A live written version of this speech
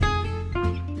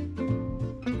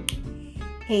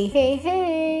Hey, hey,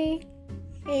 hey.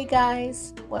 Hey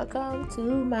guys, welcome to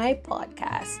my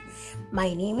podcast.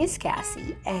 My name is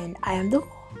Cassie and I am the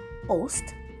host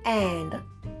and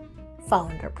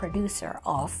founder producer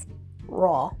of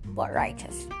Raw But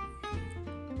Righteous.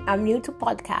 I'm new to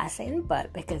podcasting,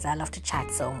 but because I love to chat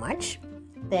so much,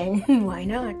 then why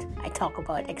not? I talk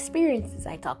about experiences,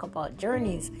 I talk about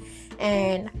journeys,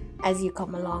 and as you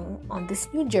come along on this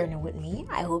new journey with me,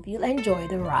 I hope you'll enjoy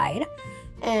the ride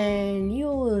and you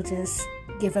will just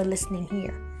give a listening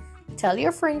here. Tell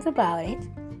your friends about it,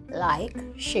 like,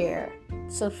 share,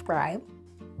 subscribe,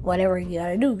 whatever you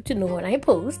gotta do to know when I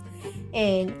post,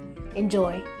 and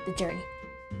enjoy the journey.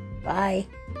 Bye.